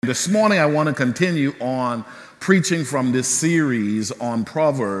This morning, I want to continue on preaching from this series on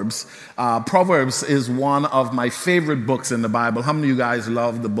Proverbs. Proverbs is one of my favorite books in the Bible. How many of you guys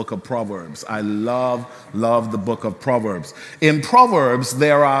love the book of Proverbs? I love the book of Proverbs. In Proverbs,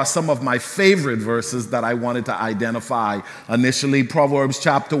 there are some of my favorite verses that I wanted to identify. Initially, Proverbs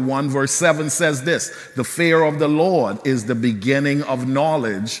chapter 1, verse 7 says this: "The fear of the Lord is the beginning of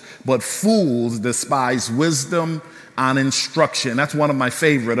knowledge, but fools despise wisdom and instruction." That's one of my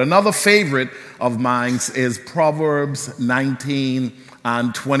favorite. Another favorite of mine is Proverbs 19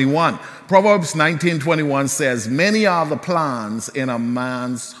 and 21. Proverbs 19:21 says, "Many are the plans in a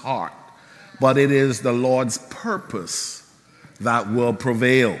man's heart, but it is the Lord's purpose that will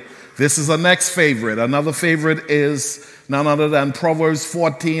prevail." This is the next favorite. Another favorite is none other than Proverbs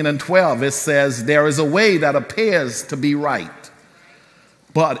 14 and 12. It says, "There is a way that appears to be right,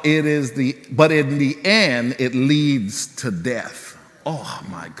 but in the end, it leads to death." Oh,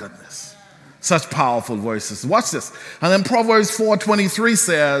 my goodness. Such powerful verses. Watch this. And then Proverbs 4:23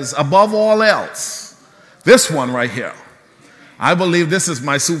 says, "Above all else," this one right here. I believe this is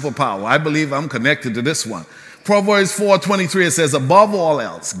my superpower. I believe I'm connected to this one. Proverbs 4:23, it says, "Above all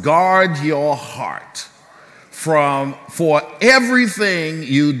else, guard your heart, for everything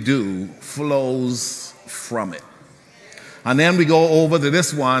you do flows from it." And then we go over to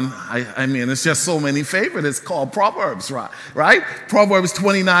this one. I mean, it's just so many favorites. It's called Proverbs, right? Proverbs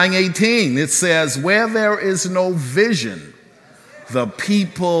 29:18. It says, "Where there is no vision, the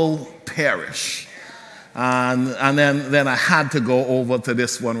people perish." And then I had to go over to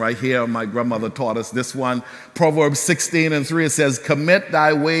this one right here. My grandmother taught us this one. Proverbs 16 and 3, it says, "Commit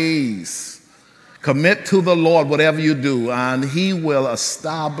thy ways. Commit to the Lord whatever you do, and he will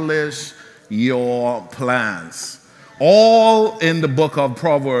establish your plans." All in the book of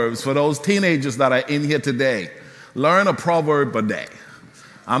Proverbs. For those teenagers that are in here today, learn a proverb a day.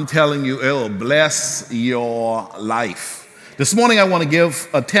 I'm telling you, it'll bless your life. This morning I want to give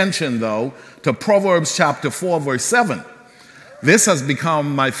attention, though, to Proverbs chapter 4, verse 7. This has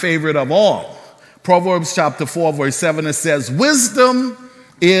become my favorite of all. Proverbs chapter 4, verse 7, it says, "Wisdom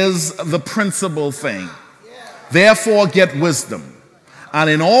is the principal thing. Therefore get wisdom.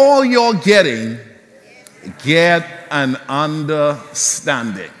 And in all your getting, get an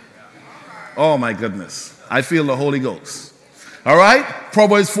understanding." Oh my goodness. I feel the Holy Ghost. All right.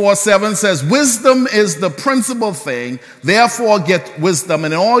 Proverbs 4:7 says, "Wisdom is the principal thing. Therefore get wisdom.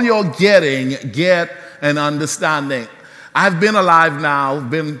 And in all your getting, get an understanding." I've been alive now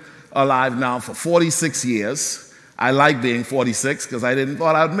for 46 years. I like being 46 because I didn't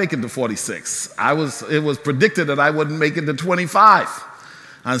thought I'd make it to 46. It was predicted that I wouldn't make it to 25.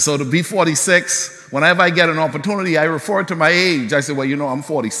 And so to be 46, whenever I get an opportunity, I refer to my age. I say, "Well, I'm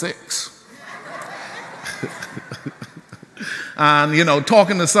 46. And,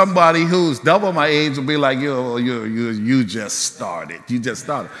 talking to somebody who's double my age will be like, you just started. You just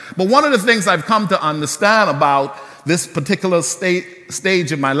started. But one of the things I've come to understand about this particular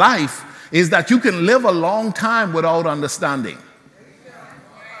stage in my life is that you can live a long time without understanding.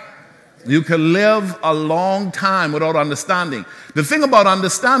 You can live a long time without understanding. The thing about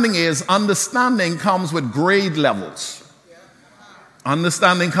understanding is understanding comes with grade levels.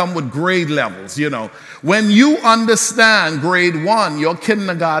 Understanding comes with grade levels, When you understand grade 1, your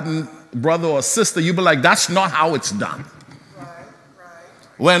kindergarten brother or sister, you be like, "That's not how it's done."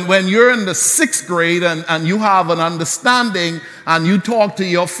 When you're in the 6th grade and you have an understanding and you talk to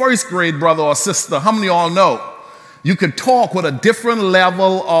your 1st grade brother or sister, how many of y'all know you could talk with a different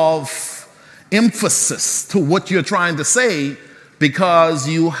level of emphasis to what you're trying to say because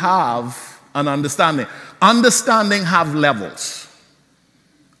you have an understanding. Understanding have levels.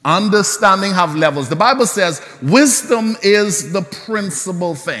 Understanding have levels. The Bible says wisdom is the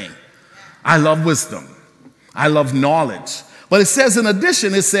principal thing. I love wisdom. I love knowledge. But it says in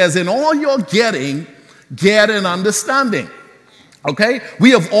addition, it says in all your getting, get an understanding. Okay?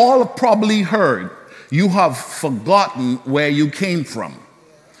 We have all probably heard, "You have forgotten where you came from."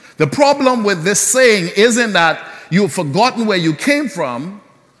 The problem with this saying isn't that you've forgotten where you came from.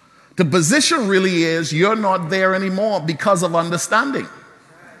 The position really is you're not there anymore because of understanding.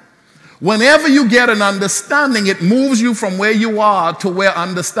 Whenever you get an understanding, it moves you from where you are to where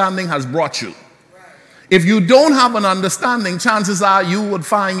understanding has brought you. If you don't have an understanding, chances are you would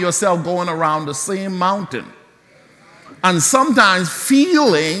find yourself going around the same mountain and sometimes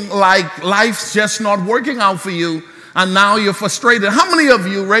feeling like life's just not working out for you. And now you're frustrated. How many of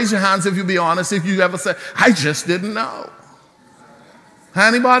you, raise your hands if you be honest, if you ever said, "I just didn't know"?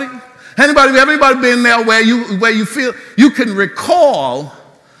 Anybody? Everybody been there where you feel you can recall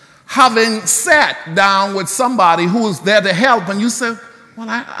having sat down with somebody who was there to help and you said, Well,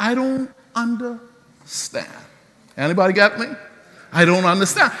 I don't understand. Anybody get me? I don't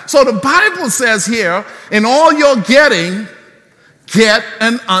understand. So the Bible says here, in all you're getting, get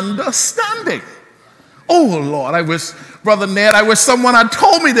an understanding. Oh, Lord, I wish, Brother Ned, I wish someone had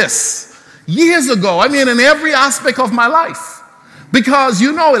told me this years ago. I mean, in every aspect of my life. Because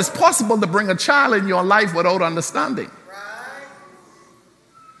you know it's possible to bring a child in your life without understanding.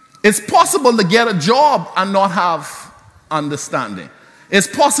 It's possible to get a job and not have understanding. It's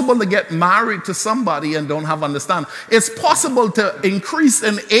possible to get married to somebody and don't have understanding. It's possible to increase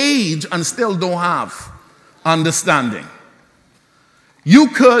in age and still don't have understanding. You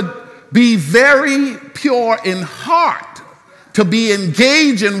could be very pure in heart to be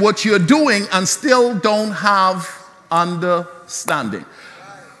engaged in what you're doing and still don't have understanding.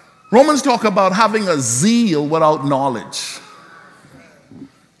 Romans talk about having a zeal without knowledge.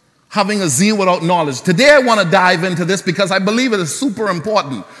 Having a zeal without knowledge. Today I want to dive into this because I believe it is super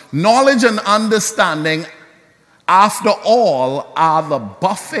important. Knowledge and understanding, after all, are the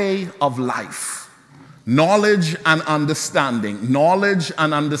buffet of life. Knowledge and understanding. Knowledge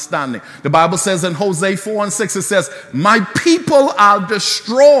and understanding. The Bible says in Hosea 4:6, it says, my people are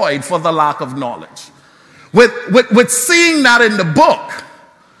destroyed for the lack of knowledge. With seeing that in the book,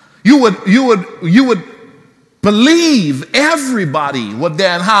 you would believe everybody would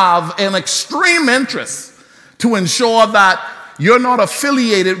then have an extreme interest to ensure that you're not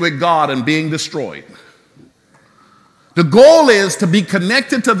affiliated with God and being destroyed. The goal is to be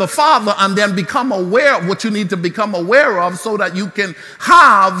connected to the Father and then become aware of what you need to become aware of so that you can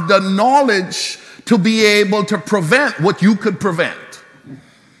have the knowledge to be able to prevent what you could prevent.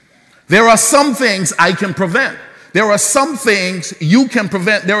 There are some things I can prevent. There are some things you can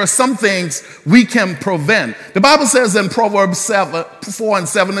prevent. There are some things we can prevent. The Bible says in Proverbs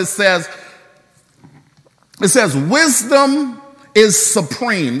 4:7, it says, wisdom is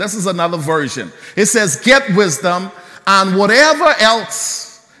supreme. This is another version. It says, get wisdom, and whatever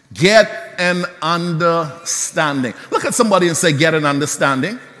else, get an understanding. Look at somebody and say, get an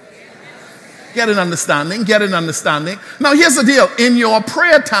understanding. Get an understanding, get an understanding. Now here's the deal. In your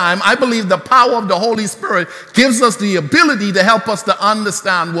prayer time, I believe the power of the Holy Spirit gives us the ability to help us to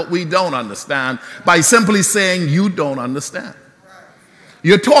understand what we don't understand by simply saying, you don't understand.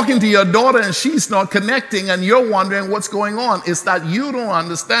 You're talking to your daughter and she's not connecting and you're wondering what's going on. It's that you don't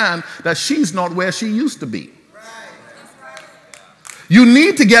understand that she's not where she used to be. You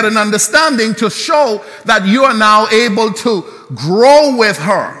need to get an understanding to show that you are now able to grow with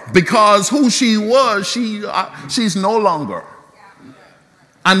her, because who she was, she's no longer.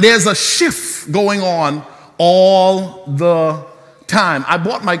 And there's a shift going on all the time. I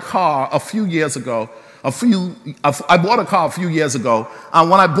bought my car a few years ago. I bought a car a few years ago, and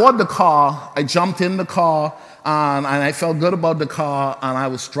when I bought the car, I jumped in the car, and I felt good about the car, and I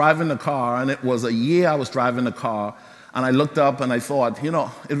was driving the car, and it was a year I was driving the car. And I looked up and I thought, you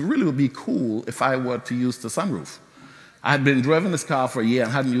know, it really would be cool if I were to use the sunroof. I had been driving this car for a year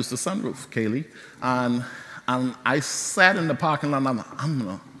and hadn't used the sunroof, Kaylee. And I sat in the parking lot and I'm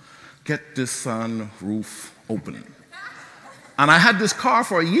going to get this sunroof open. And I had this car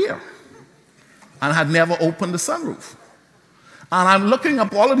for a year and had never opened the sunroof. And I'm looking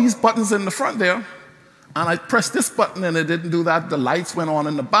up all of these buttons in the front there. And I pressed this button and it didn't do that. The lights went on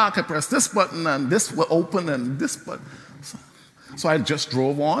in the back. I pressed this button and this will open and this button. So I just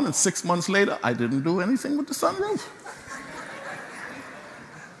drove on, and 6 months later, I didn't do anything with the sunroof.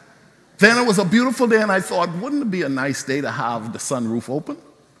 Then it was a beautiful day and I thought, wouldn't it be a nice day to have the sunroof open?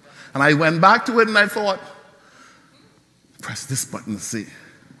 And I went back to it and I thought, press this button to see.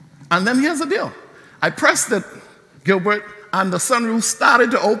 And then here's the deal. I pressed it, Gilbert, and the sunroof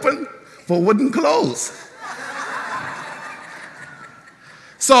started to open, but wouldn't close.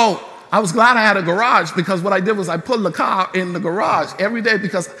 So I was glad I had a garage, because what I did was I pulled the car in the garage every day,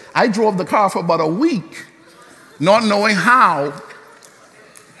 because I drove the car for about a week not knowing how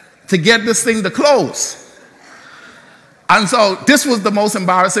to get this thing to close. And so this was the most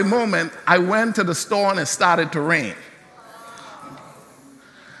embarrassing moment. I went to the store and it started to rain.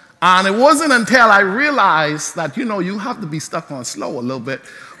 And it wasn't until I realized that, you know, you have to be stuck on slow a little bit,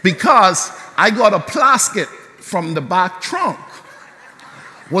 because I got a plastic from the back trunk,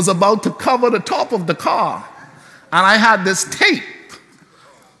 was about to cover the top of the car. And I had this tape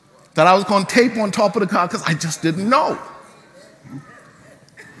that I was going to tape on top of the car because I just didn't know.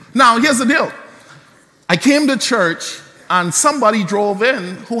 Now, here's the deal. I came to church and somebody drove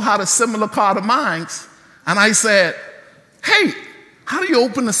in who had a similar car to mine. And I said, hey, how do you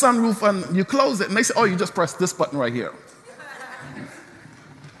open the sunroof and you close it? And they said, oh, you just press this button right here.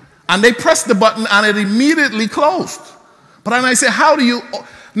 And they pressed the button and it immediately closed. But then I say, how do you,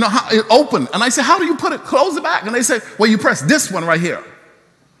 no, it open. And I say, how do you put it, close it back? And they say, well, you press this one right here.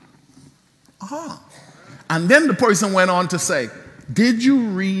 Ah. And then the person went on to say, did you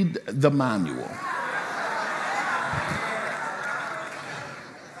read the manual?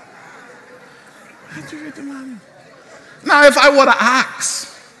 Did you read the manual? Now, if I were to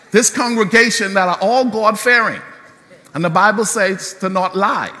ask this congregation that are all God-fearing, and the Bible says to not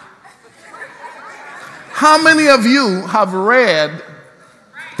lie, how many of you have read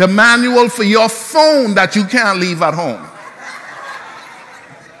the manual for your phone that you can't leave at home?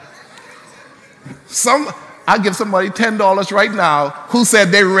 I give somebody $10 right now who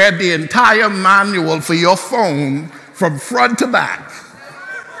said they read the entire manual for your phone from front to back.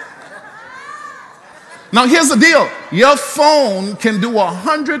 Now here's the deal. Your phone can do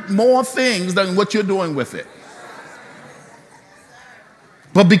 100 more things than what you're doing with it.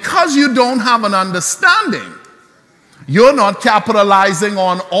 But because you don't have an understanding, you're not capitalizing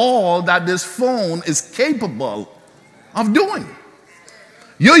on all that this phone is capable of doing.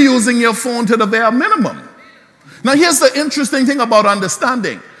 You're using your phone to the bare minimum. Now here's the interesting thing about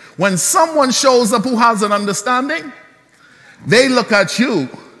understanding. When someone shows up who has an understanding, they look at you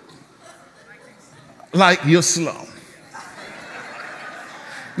like you're slow.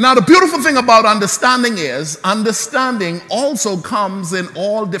 Now the beautiful thing about understanding is understanding also comes in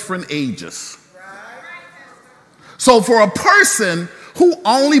all different ages. So for a person who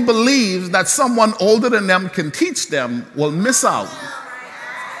only believes that someone older than them can teach them will miss out.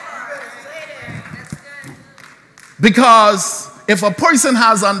 Because if a person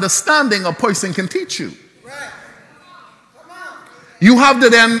has understanding, a person can teach you. You have to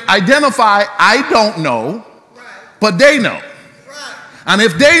then identify, I don't know, but they know. And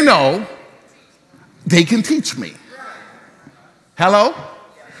if they know, they can teach me. Hello?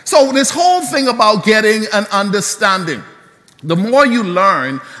 So this whole thing about getting an understanding, the more you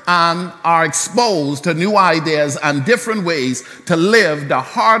learn and are exposed to new ideas and different ways to live, the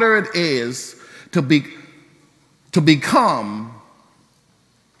harder it is to become,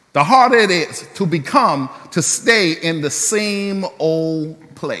 to stay in the same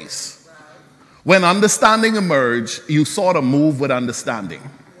old place. When understanding emerged, you sort of move with understanding.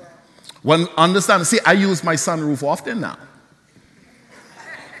 When understanding, see, I use my sunroof often now.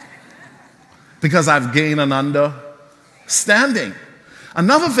 Because I've gained an understanding.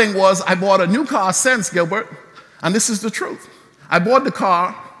 Another thing was I bought a new car since, Gilbert, and this is the truth. I bought the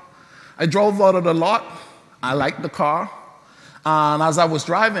car, I drove out of the lot, I liked the car, and as I was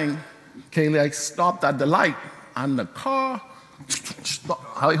driving, Kaylee, I stopped at the light, and the car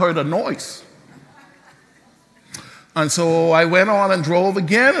stopped. I heard a noise. And so I went on and drove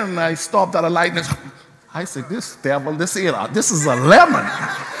again, and I stopped at a light, and I said, this devil, this is a lemon.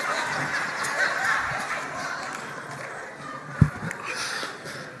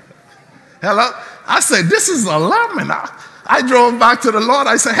 Hello? I said, this is a lemon. I drove back to the Lord.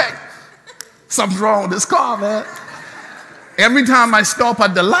 I said, hey, something's wrong with this car, man. Every time I stop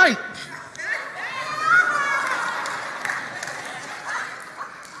at the light,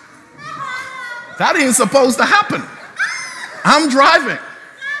 that ain't supposed to happen. I'm driving.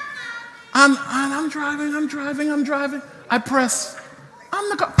 And I'm driving. I press on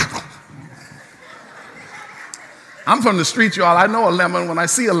the car. I'm from the street, y'all. I know a lemon when I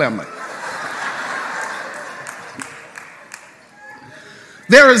see a lemon.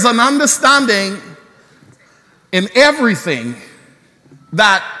 There is an understanding in everything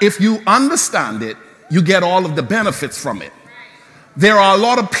that if you understand it, you get all of the benefits from it. There are a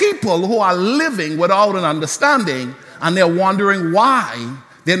lot of people who are living without an understanding, and they're wondering why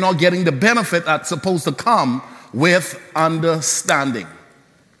they're not getting the benefit that's supposed to come with understanding.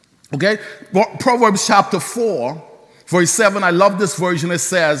 Okay? Proverbs chapter 4, verse 7, I love this version. It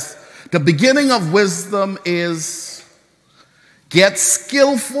says, the beginning of wisdom is get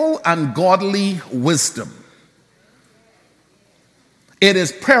skillful and godly wisdom. It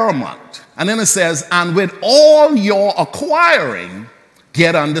is paramount. And then it says, and with all your acquiring,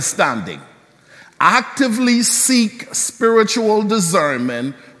 get understanding. Actively seek spiritual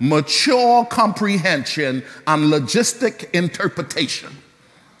discernment, mature comprehension, and logistic interpretation.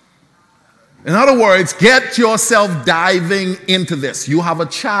 In other words, get yourself diving into this. You have a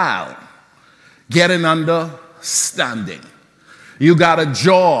child, get an understanding. You got a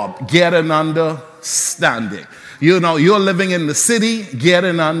job, get an understanding. You know, you're living in the city, get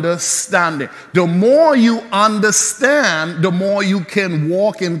an understanding. The more you understand, the more you can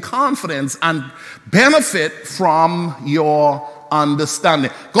walk in confidence and benefit from your understanding.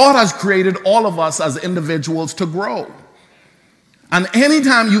 God has created all of us as individuals to grow. And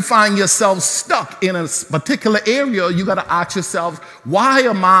anytime you find yourself stuck in a particular area, you got to ask yourself, why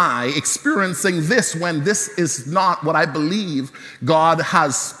am I experiencing this when this is not what I believe God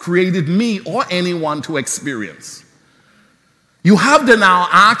has created me or anyone to experience? You have to now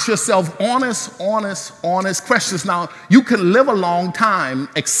ask yourself honest questions. Now, you can live a long time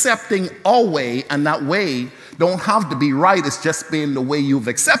accepting a way, and that way don't have to be right. It's just being the way you've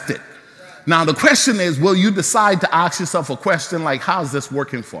accepted. Now, the question is, will you decide to ask yourself a question like, how is this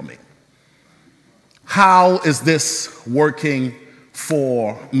working for me? How is this working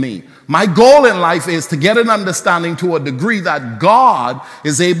for me? My goal in life is to get an understanding to a degree that God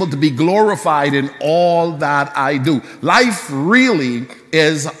is able to be glorified in all that I do. Life really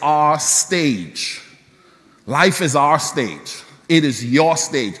is our stage. Life is our stage. It is your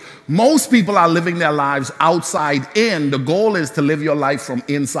stage. Most people are living their lives outside in. The goal is to live your life from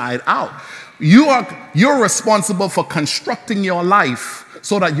inside out. You're responsible for constructing your life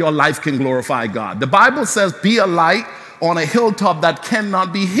so that your life can glorify God. The Bible says, be a light on a hilltop that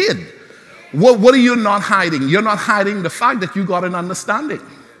cannot be hid. What are you not hiding? You're not hiding the fact that you got an understanding.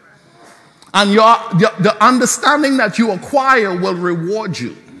 And the understanding that you acquire will reward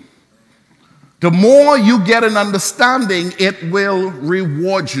you. The more you get an understanding, it will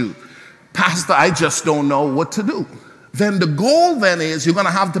reward you. Pastor, I just don't know what to do. Then the goal then is you're going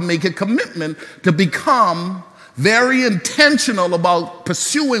to have to make a commitment to become very intentional about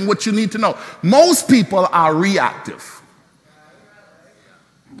pursuing what you need to know. Most people are reactive.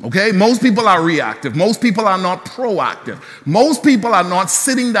 Okay? Most people are reactive. Most people are not proactive. Most people are not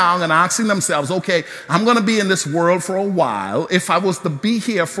sitting down and asking themselves, okay, I'm going to be in this world for a while. If I was to be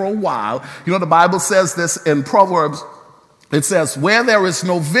here for a while, you know, the Bible says this in Proverbs. It says, where there is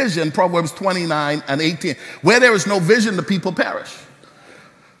no vision, Proverbs 29 and 18, where there is no vision, the people perish.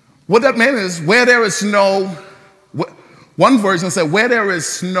 What that means is where there is no, one version said, where there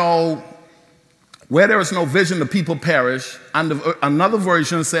is no vision, the people perish. And another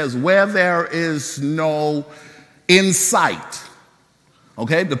version says, where there is no insight,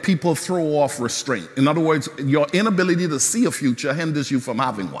 okay, the people throw off restraint. In other words, your inability to see a future hinders you from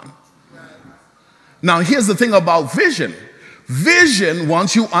having one. Now, here's the thing about vision. Vision,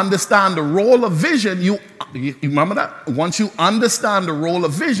 once you understand the role of vision, you remember that? Once you understand the role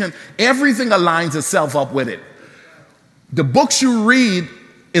of vision, everything aligns itself up with it. The books you read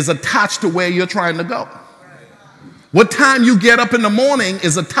is attached to where you're trying to go. What time you get up in the morning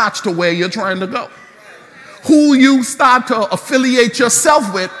is attached to where you're trying to go. Who you start to affiliate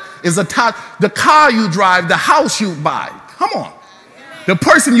yourself with is attached. The car you drive, the house you buy. Come on. The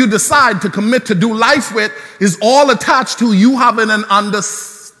person you decide to commit to do life with is all attached to you having an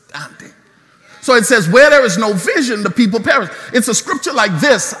understanding. So it says, where there is no vision, the people perish. It's a scripture like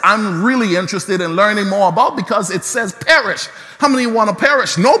this I'm really interested in learning more about because it says perish. How many want to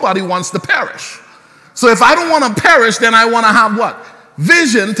perish? Nobody wants to perish. So if I don't want to perish, then I want to have what?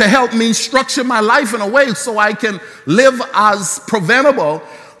 Vision to help me structure my life in a way so I can live as preventable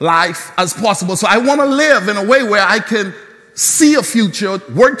life as possible. So I want to live in a way where I can see a future,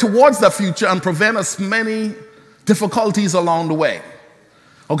 work towards that future, and prevent as many difficulties along the way.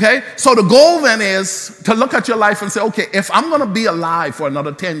 Okay? So the goal then is to look at your life and say, okay, if I'm going to be alive for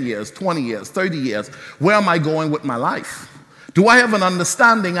another 10 years, 20 years, 30 years, where am I going with my life? Do I have an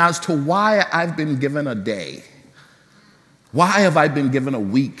understanding as to why I've been given a day? Why have I been given a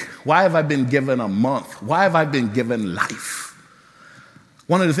week? Why have I been given a month? Why have I been given life?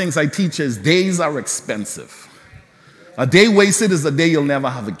 One of the things I teach is days are expensive. A day wasted is a day you'll never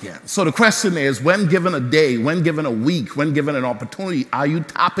have again. So the question is, when given a day, when given a week, when given an opportunity, are you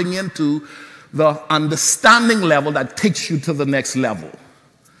tapping into the understanding level that takes you to the next level?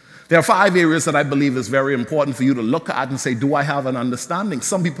 There are 5 areas that I believe is very important for you to look at and say, do I have an understanding?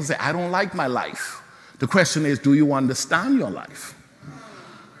 Some people say, I don't like my life. The question is, do you understand your life?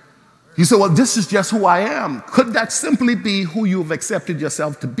 You say, well, this is just who I am. Could that simply be who you've accepted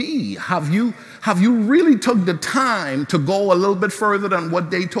yourself to be? Have you really took the time to go a little bit further than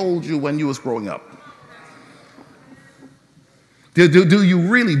what they told you when you was growing up? Do you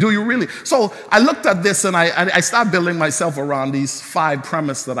really? So I looked at this and I started building myself around these 5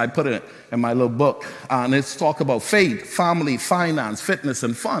 premises that I put in my little book. And it's talk about faith, family, finance, fitness,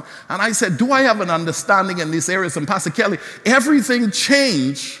 and fun. And I said, do I have an understanding in these areas? And Pastor Kelly, everything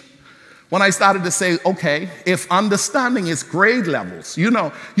changed when I started to say, okay, if understanding is grade levels,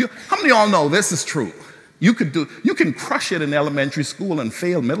 how many of y'all know this is true? You can crush it in elementary school and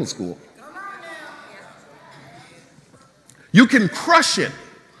fail middle school. You can crush it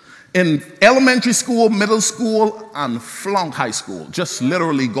in elementary school, middle school, and flunk high school. Just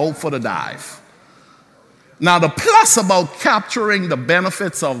literally go for the dive. Now, the plus about capturing the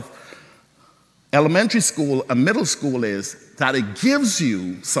benefits of elementary school and middle school is that it gives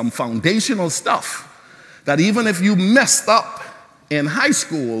you some foundational stuff that even if you messed up in high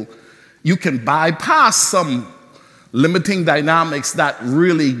school, you can bypass some limiting dynamics that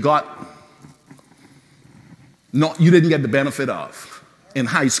really you didn't get the benefit of in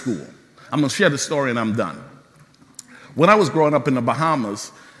high school. I'm going to share the story and I'm done. When I was growing up in the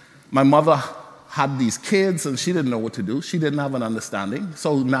Bahamas, my mother had these kids and she didn't know what to do. She didn't have an understanding.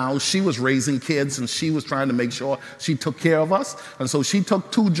 So now she was raising kids and she was trying to make sure she took care of us. And so she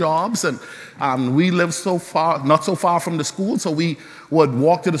took 2 jobs and we lived not so far from the school. So we would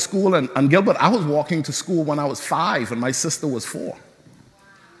walk to the school. And Gilbert, I was walking to school when I was 5 and my sister was 4.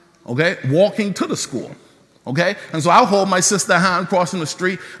 Okay? Walking to the school. Okay? And so I'll hold my sister's hand crossing the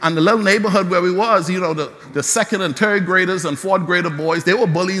street, and the little neighborhood where we was, the second and third graders and fourth grader boys, they were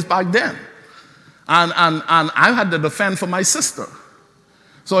bullies back then. And I had to defend for my sister.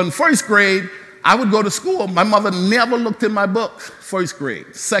 So in first grade, I would go to school. My mother never looked in my books. First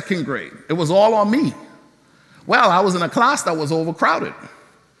grade, second grade. It was all on me. Well, I was in a class that was overcrowded.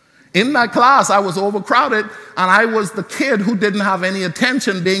 In that class, I was overcrowded, and I was the kid who didn't have any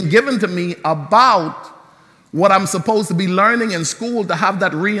attention being given to me about what I'm supposed to be learning in school, to have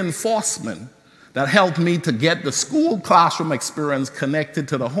that reinforcement that helped me to get the school classroom experience connected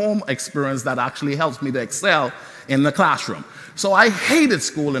to the home experience that actually helps me to excel in the classroom. So I hated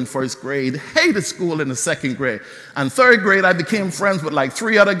school in first grade, hated school in the second grade. And third grade, I became friends with like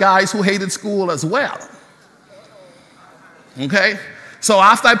 3 other guys who hated school as well. Okay? So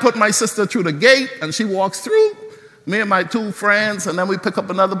after I put my sister through the gate and she walks through, me and my 2 friends, and then we pick up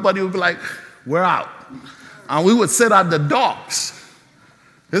another buddy, we'd be like, we're out. And we would sit at the docks.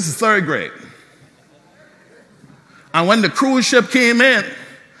 This is third grade. And when the cruise ship came in,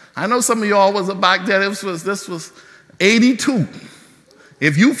 I know some of y'all wasn't back there, this was 82.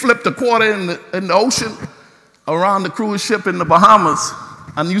 If you flipped a quarter in the ocean around the cruise ship in the Bahamas,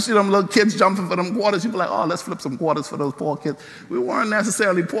 and you see them little kids jumping for them quarters, you'd be like, oh, let's flip some quarters for those poor kids. We weren't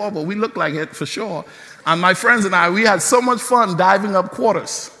necessarily poor, but we looked like it for sure. And my friends and I, we had so much fun diving up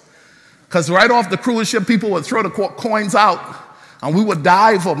quarters. Because right off the cruise ship, people would throw the coins out, and we would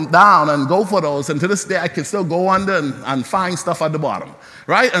dive them down and go for those. And to this day, I can still go under and find stuff at the bottom,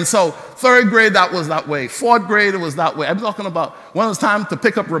 right? And so third grade, that was that way. Fourth grade, it was that way. I'm talking about when it was time to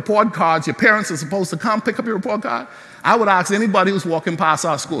pick up report cards, your parents are supposed to come pick up your report card. I would ask anybody who's walking past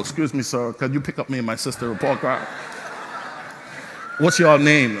our school, excuse me, sir, could you pick up me and my sister's report card? What's your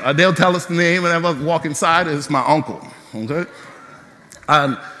name? They'll tell us the name, and I walk inside, it's my uncle, okay?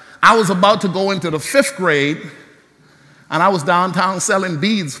 And I was about to go into the 5th grade, and I was downtown selling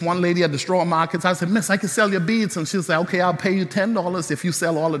beads. One lady at the straw markets, I said, miss, I can sell your beads. And she'll say, okay, I'll pay you $10 if you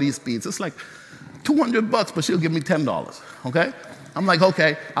sell all of these beads. It's like $200, but she'll give me $10, okay? I'm like,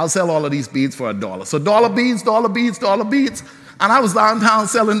 okay, I'll sell all of these beads for $1. So dollar beads, dollar beads, dollar beads. And I was downtown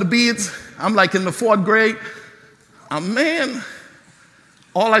selling the beads. I'm like in the 4th grade. And man,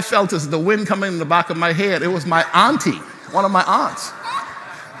 all I felt is the wind coming in the back of my head. It was my auntie, one of my aunts.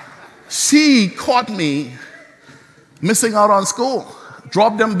 She caught me missing out on school,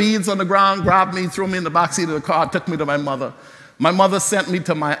 dropped them beads on the ground, grabbed me, threw me in the backseat of the car, took me to my mother. My mother sent me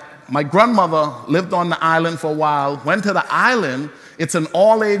to my grandmother, lived on the island for a while, went to the island. It's an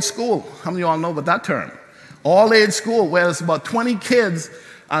all-age school. How many of y'all know about that term? All-age school, where there's about 20 kids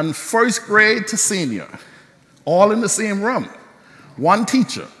on first grade to senior, all in the same room, one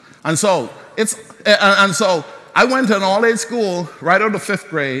teacher. And so I went to an all-age school right out of the 5th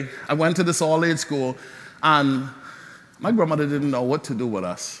grade. I went to this all-age school, and my grandmother didn't know what to do with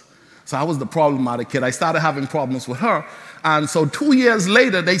us. So I was the problematic kid. I started having problems with her. And so 2 years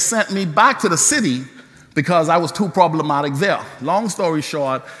later, they sent me back to the city because I was too problematic there. Long story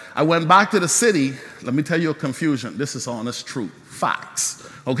short, I went back to the city. Let me tell you a confusion. This is honest truth. Facts.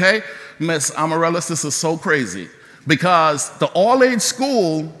 Okay? Miss Amarellis, this is so crazy. Because the all-age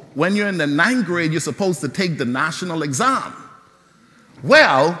school, when you're in the 9th grade, you're supposed to take the national exam.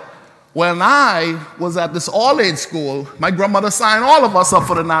 Well, when I was at this all-age school, my grandmother signed all of us up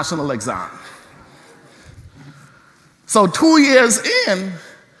for the national exam. So 2 years in,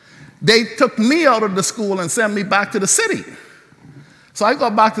 they took me out of the school and sent me back to the city. So I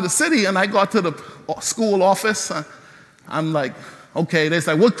got back to the city, and I got to the school office. I'm like, okay. They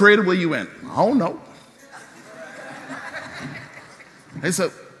said, what grade were you in? I don't know. They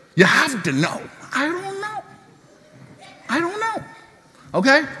said, you have to know. I don't know. I don't know.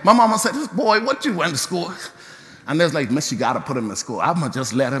 Okay? My mama said, this boy, what you went to school? And there's like, miss, you got to put him in school. I'm going to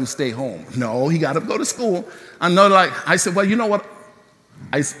just let him stay home. No, he got to go to school. And they're like, I said, well, you know what?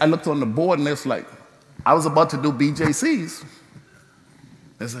 I looked on the board, and it's like, I was about to do BJCs.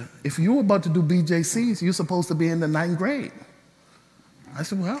 They said, if you were about to do BJCs, you're supposed to be in the 9th grade. I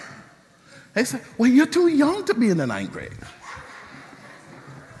said, well. They said, well, you're too young to be in the 9th grade.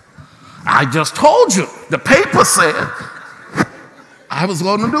 I just told you. The paper said I was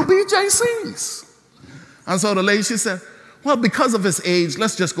going to do BJCs. And so the lady, she said, well, because of his age,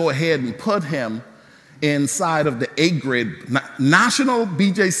 let's just go ahead and put him inside of the 8th grade. National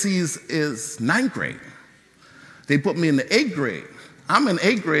BJCs is 9th grade. They put me in the 8th grade. I'm in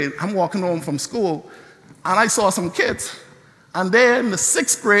 8th grade. I'm walking home from school, and I saw some kids, and they're in the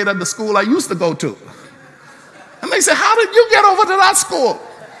 6th grade at the school I used to go to. And they said, how did you get over to that school?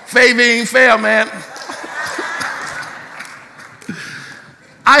 Favor ain't fair, man.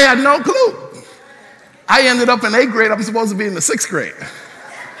 I had no clue. I ended up in 8th grade. I'm supposed to be in the 6th grade.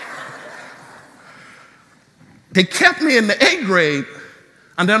 They kept me in the 8th grade,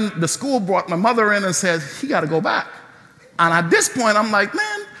 and then the school brought my mother in and said, he got to go back. And at this point, I'm like,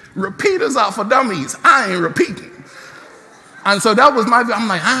 man, repeaters are for dummies. I ain't repeating. And so that was my view. I'm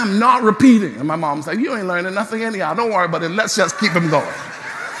like, I'm not repeating. And my mom's like, you ain't learning nothing anyhow. Don't worry about it. Let's just keep him going.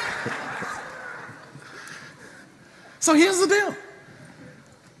 So here's the deal.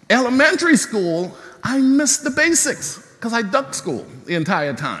 Elementary school, I missed the basics because I ducked school the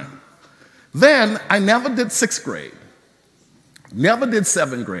entire time. Then I never did 6th grade, never did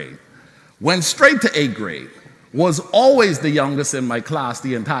 7th grade, went straight to 8th grade, was always the youngest in my class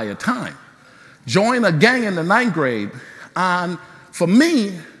the entire time. Joined a gang in the 9th grade, and for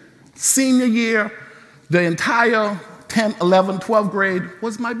me, senior year, the entire 10th, 11th, 12th grade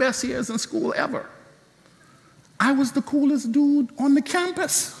was my best years in school ever. I was the coolest dude on the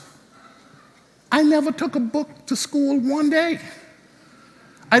campus. I never took a book to school one day.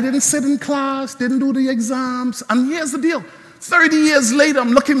 I didn't sit in class, didn't do the exams. And here's the deal. 30 years later,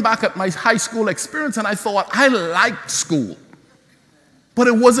 I'm looking back at my high school experience, and I thought I liked school. But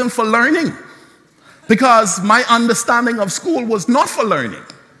it wasn't for learning, because my understanding of school was not for learning.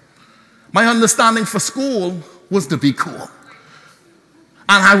 My understanding for school was to be cool.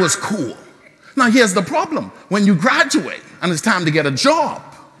 And I was cool. Now, here's the problem. When you graduate and it's time to get a job,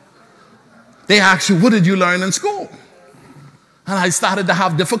 they ask you, what did you learn in school? And I started to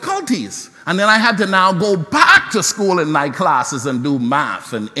have difficulties. And then I had to now go back to school in my classes and do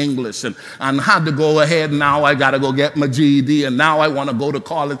math and English, and had to go ahead. Now I got to go get my GED, and now I want to go to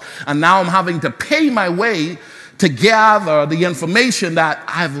college. And now I'm having to pay my way to gather the information that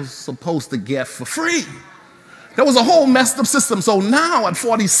I was supposed to get for free. There was a whole messed up system. So now at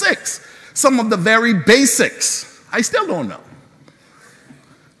 46, some of the very basics, I still don't know.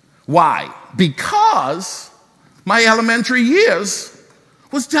 Why? Because my elementary years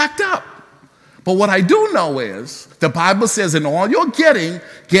was jacked up. But what I do know is the Bible says in all you're getting,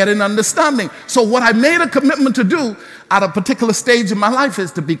 get an understanding. So what I made a commitment to do at a particular stage in my life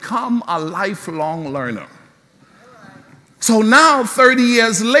is to become a lifelong learner. So now, 30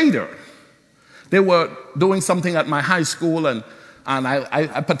 years later, they were doing something at my high school, and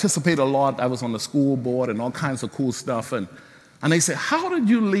I participated a lot. I was on the school board and all kinds of cool stuff. And they said, how did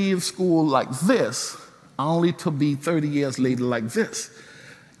you leave school like this only to be 30 years later like this?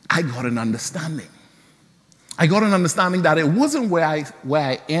 I got an understanding. I got an understanding that it wasn't where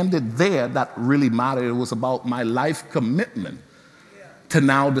I ended there that really mattered. It was about my life commitment to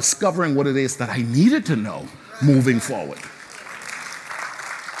now discovering what it is that I needed to know moving forward.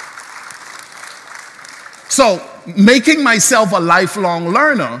 So making myself a lifelong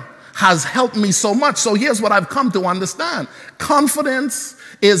learner has helped me so much. So here's what I've come to understand. Confidence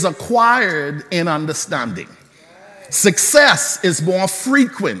is acquired in understanding. Success is more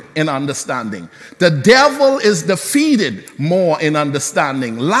frequent in understanding. The devil is defeated more in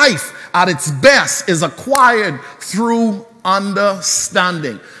understanding. Life at its best is acquired through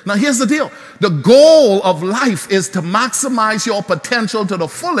understanding. Now here's the deal. The goal of life is to maximize your potential to the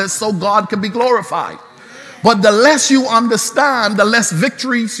fullest so God can be glorified. But the less you understand, the less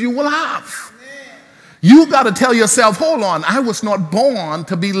victories you will have. You got to tell yourself, hold on, I was not born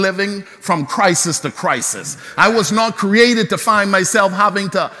to be living from crisis to crisis. I was not created to find myself having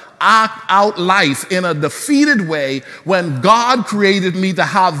to act out life in a defeated way when God created me to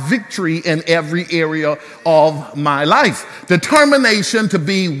have victory in every area of my life. Determination to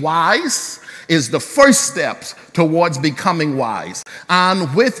be wise is the first steps towards becoming wise.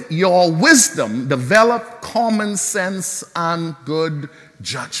 And with your wisdom, develop common sense and good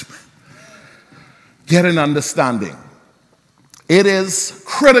judgment. Get an understanding. It is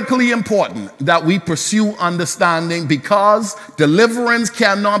critically important that we pursue understanding because deliverance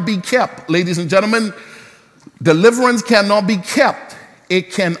cannot be kept. Ladies and gentlemen, deliverance cannot be kept it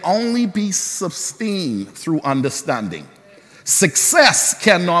can only be sustained through understanding. Success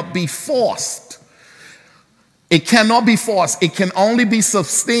cannot be forced. It cannot be forced. It can only be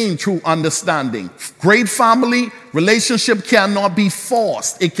sustained through understanding. Great family relationship cannot be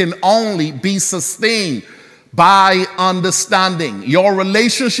forced. It can only be sustained by understanding. Your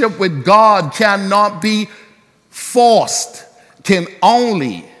relationship with God cannot be forced. Can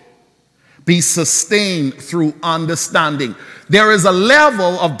only be sustained through understanding. There is a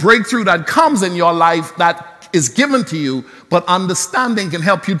level of breakthrough that comes in your life that is given to you, but understanding can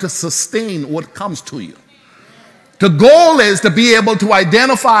help you to sustain what comes to you. The goal is to be able to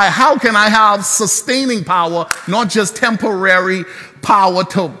identify how can I have sustaining power, not just temporary power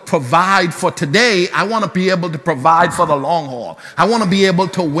to provide for today. I want to be able to provide for the long haul. I want to be able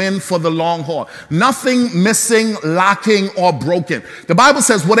to win for the long haul. Nothing missing, lacking, or broken. The Bible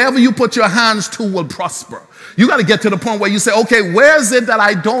says whatever you put your hands to will prosper. You got to get to the point where you say, okay, where is it that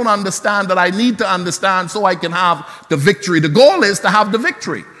I don't understand, that I need to understand so I can have the victory? The goal is to have the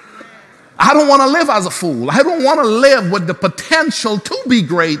victory. I don't want to live as a fool. I don't want to live with the potential to be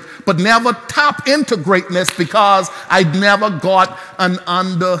great, but never tap into greatness because I never got an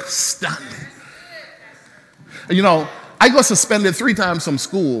understanding. You know, I got suspended 3 times from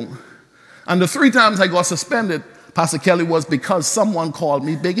school, and the 3 times I got suspended, Pastor Kelly, was because someone called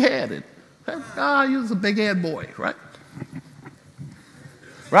me big-headed. He was a big-head boy, right?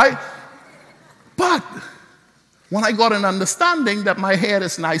 Right? But when I got an understanding that my head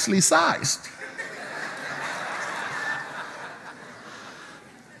is nicely sized,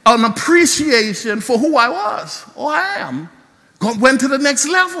 an appreciation for who I was or I am went to the next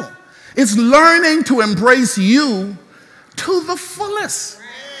level. It's learning to embrace you to the fullest.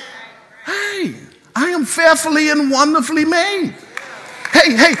 Hey, I am fearfully and wonderfully made.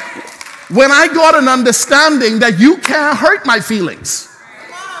 Hey, when I got an understanding that you can't hurt my feelings,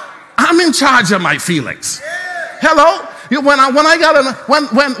 I'm in charge of my feelings. Hello? When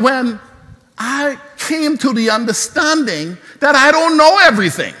I came to the understanding that I don't know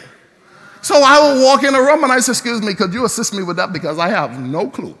everything. So I will walk in a room and I say, excuse me, could you assist me with that because I have no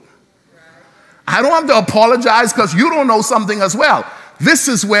clue. I don't have to apologize because you don't know something as well. This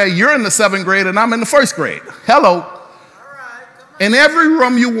is where you're in the 7th grade and I'm in the 1st grade. Hello? In every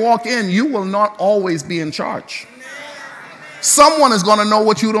room you walk in, you will not always be in charge. Someone is going to know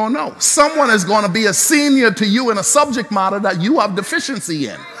what you don't know. Someone is going to be a senior to you in a subject matter that you have deficiency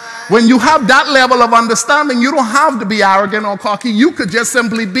in. When you have that level of understanding, you don't have to be arrogant or cocky. You could just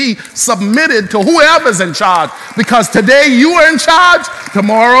simply be submitted to whoever's in charge. Because today you are in charge.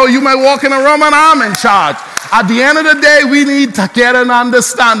 Tomorrow you may walk in a room and I'm in charge. At the end of the day, we need to get an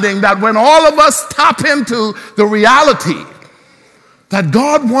understanding that when all of us tap into the reality that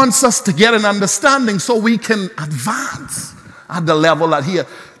God wants us to get an understanding so we can advance at the level that here.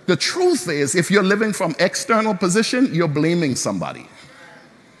 The truth is, if you're living from external position, you're blaming somebody.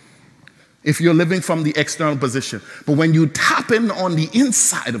 If you're living from the external position. But when you tap in on the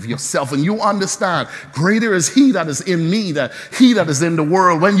inside of yourself and you understand, greater is he that is in me than he that is in the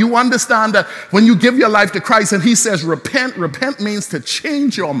world. When you understand that when you give your life to Christ and he says repent, repent means to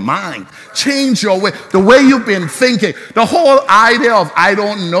change your mind, change your way, the way you've been thinking. The whole idea of I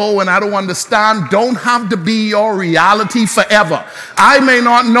don't know and I don't understand don't have to be your reality forever. I may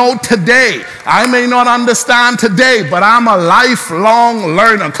not know today, I may not understand today, but I'm a lifelong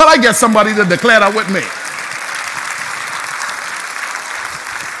learner. Could I get somebody to declare that with me?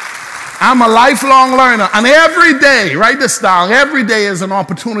 I'm a lifelong learner, and every day, write this down, every day is an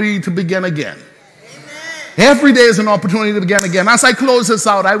opportunity to begin again. Amen. Every day is an opportunity to begin again. As I close this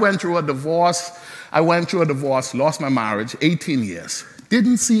out, I went through a divorce, lost my marriage, 18 years.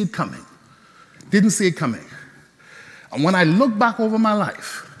 Didn't see it coming. And when I look back over my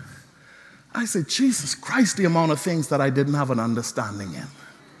life, I said, Jesus Christ, the amount of things that I didn't have an understanding in.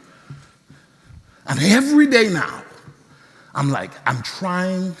 And every day now, I'm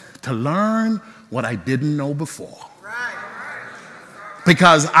trying to learn what I didn't know before.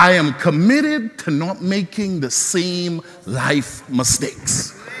 Because I am committed to not making the same life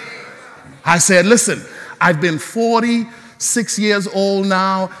mistakes. I said, listen, I've been 46 years old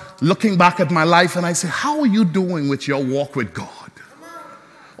now, looking back at my life, and I say, how are you doing with your walk with God?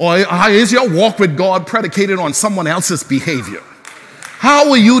 Or is your walk with God predicated on someone else's behavior?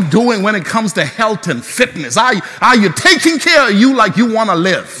 How are you doing when it comes to health and fitness? Are you taking care of you like you want to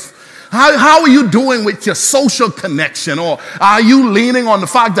live? How are you doing with your social connection? Or are you leaning on the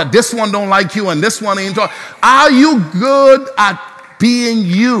fact that this one don't like you and this one ain't? Are you good at being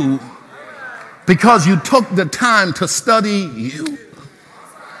you because you took the time to study you?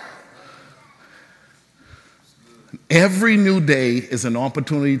 Every new day is an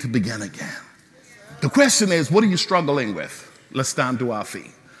opportunity to begin again. The question is, what are you struggling with? Let's stand to our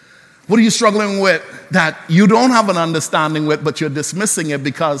feet. What are you struggling with that you don't have an understanding with, but you're dismissing it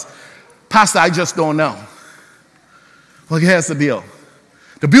because, Pastor, I just don't know? Well, here's the deal.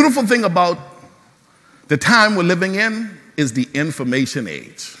 The beautiful thing about the time we're living in is the information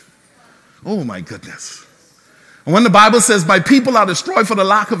age. Oh, my goodness. And when the Bible says, my people are destroyed for the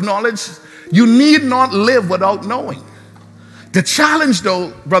lack of knowledge, you need not live without knowing. The challenge,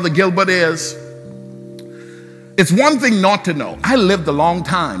 though, Brother Gilbert, is it's one thing not to know. I lived a long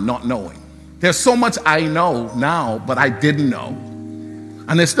time not knowing. There's so much I know now, but I didn't know.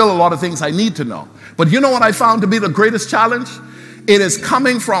 And there's still a lot of things I need to know. But you know what I found to be the greatest challenge? It is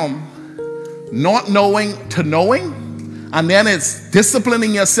coming from not knowing to knowing, and then it's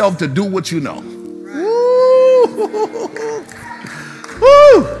disciplining yourself to do what you know. Woo!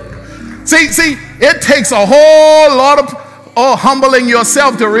 Woo! See, it takes a whole lot of humbling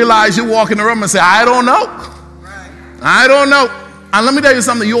yourself to realize you walk in the room and say, I don't know. I don't know. And let me tell you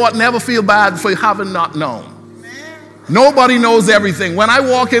something, you ought never feel bad for having not known. Nobody knows everything. When I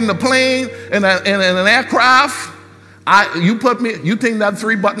walk in the plane, in an aircraft, you think that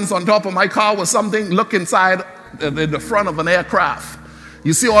 3 buttons on top of my car was something? Look inside the front of an aircraft.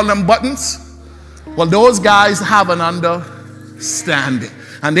 You see all them buttons? Well, those guys have an understanding.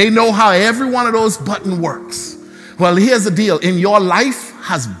 And they know how every one of those buttons works. Well, here's the deal. In your life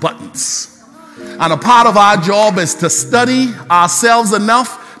has buttons. And a part of our job is to study ourselves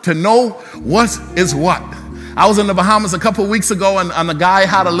enough to know what is what. I was in the Bahamas a couple of weeks ago, and a guy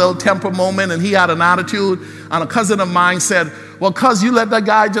had a little temper moment, and he had an attitude. And a cousin of mine said, well, cuz you let that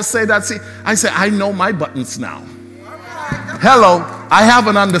guy just say that. See, I said, I know my buttons now. Hello, I have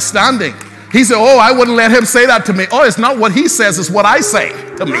an understanding. He said, oh, I wouldn't let him say that to me. Oh, it's not what he says, it's what I say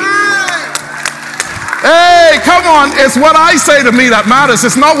to me. Hey, come on, it's what I say to me that matters.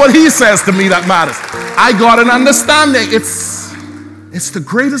 It's not what he says to me that matters. I got an understanding. It's the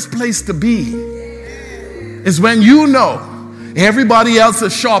greatest place to be. Is when you know everybody else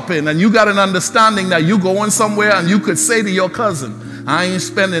is shopping and you got an understanding that you going somewhere and you could say to your cousin, I ain't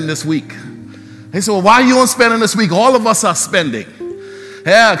spending this week. They say, well, why you ain't spending this week? All of us are spending.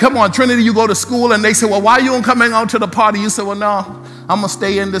 Yeah, come on, Trinity, you go to school, and they say, well, why you ain't coming out to the party? You say, well, no, I'm going to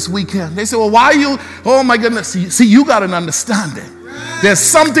stay in this weekend. They say, well, why you? Oh, my goodness. See, you got an understanding. There's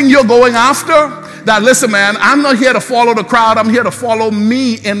something you're going after that, listen, man, I'm not here to follow the crowd. I'm here to follow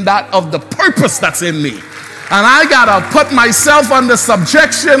me in that of the purpose that's in me. And I got to put myself under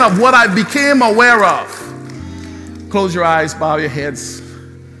subjection of what I became aware of. Close your eyes, bow your heads.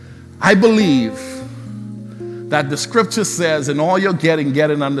 I believe that the scripture says, in all you're getting, get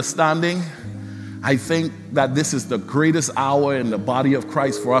an understanding. I think that this is the greatest hour in the body of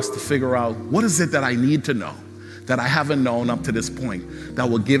Christ for us to figure out, what is it that I need to know that I haven't known up to this point that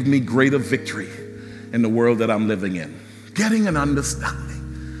will give me greater victory in the world that I'm living in? Getting an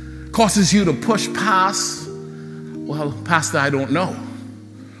understanding causes you to push past, well, Pastor, I don't know.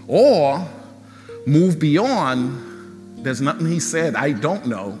 Or move beyond, there's nothing he said, I don't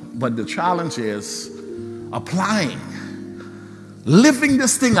know. But the challenge is applying, living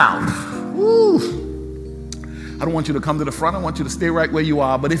this thing out. Woo. I don't want you to come to the front. I want you to stay right where you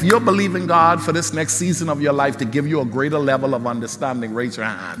are. But if you're believing God for this next season of your life to give you a greater level of understanding, raise your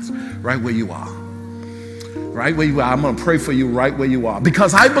hands right where you are. Right where you are. I'm going to pray for you right where you are.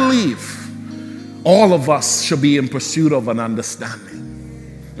 Because I believe all of us should be in pursuit of an understanding.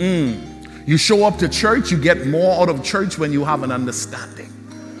 You show up to church, you get more out of church when you have an understanding.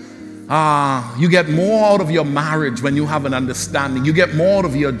 You get more out of your marriage when you have an understanding. You get more out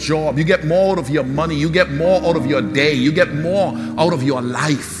of your job. You get more out of your money. You get more out of your day. You get more out of your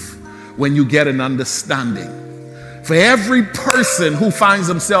life when you get an understanding. For every person who finds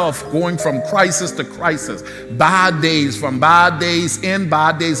himself going from crisis to crisis, bad days, from bad days in,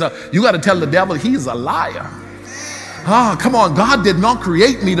 bad days out, you got to tell the devil he's a liar. Come on, God did not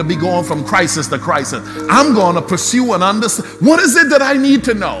create me to be going from crisis to crisis. I'm going to pursue and understand. What is it that I need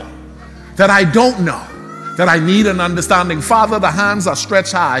to know that I don't know, that I need an understanding? Father, the hands are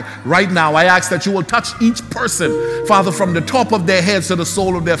stretched high right now. I ask that you will touch each person, Father, from the top of their heads to the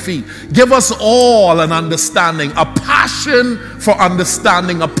sole of their feet. Give us all an understanding, a passion for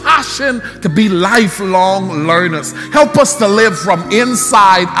understanding, a passion to be lifelong learners. Help us to live from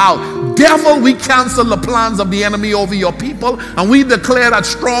inside out. Devil, we cancel the plans of the enemy over your people, and we declare that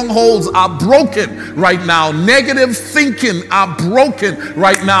strongholds are broken right now. Negative thinking are broken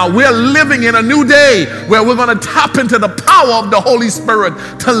right now. We're living in a new day where where we're going to tap into the power of the Holy Spirit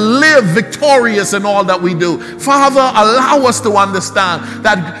to live victorious in all that we do. Father, allow us to understand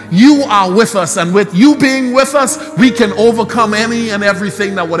that you are with us, and with you being with us, we can overcome any and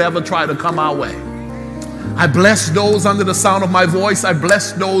everything that would ever try to come our way. I bless those under the sound of my voice. I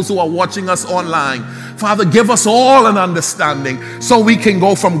bless those who are watching us online. Father, give us all an understanding so we can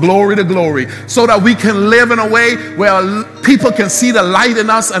go from glory to glory, so that we can live in a way where people can see the light in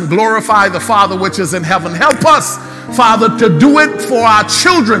us and glorify the Father which is in heaven. Help us, Father, to do it for our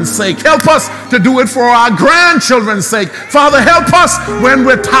children's sake. Help us to do it for our grandchildren's sake. Father, help us when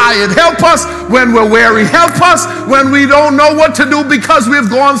we're tired. Help us when we're weary. Help us when we don't know what to do because we've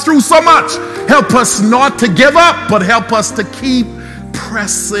gone through so much. Help us not to give up, but help us to keep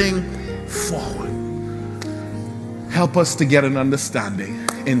pressing forward. Help us to get an understanding.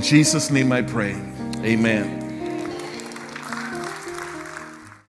 In Jesus' name I pray. Amen.